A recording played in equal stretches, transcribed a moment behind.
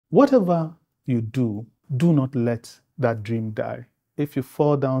Whatever you do, do not let that dream die. If you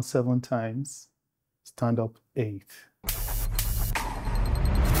fall down 7 times, stand up 8.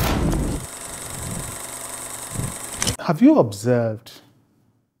 Have you observed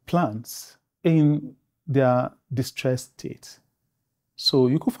plants in their distressed state? So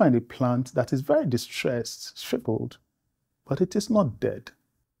you could find a plant that is very distressed, shriveled, but it is not dead.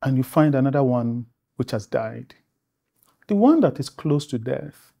 And you find another one which has died. The one that is close to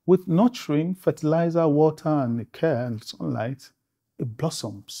death, with nurturing, fertilizer, water, and care and sunlight, it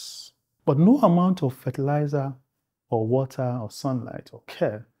blossoms. But no amount of fertilizer or water or sunlight or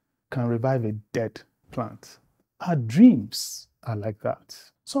care can revive a dead plant. Our dreams are like that.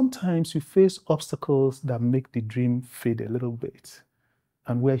 Sometimes you face obstacles that make the dream fade a little bit.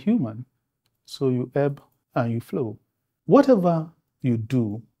 And we're human, so you ebb and you flow. Whatever you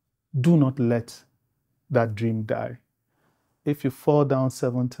do, do not let that dream die. If you fall down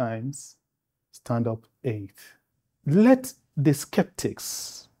 7 times, stand up 8. Let the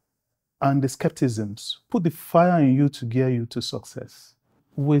skeptics and the skepticisms put the fire in you to gear you to success.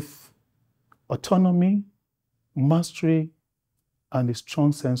 With autonomy, mastery, and a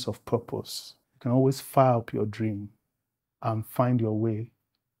strong sense of purpose, you can always fire up your dream and find your way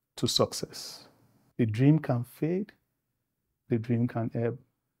to success. The dream can fade, the dream can ebb,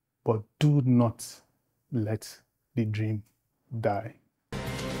 but do not let the dream die.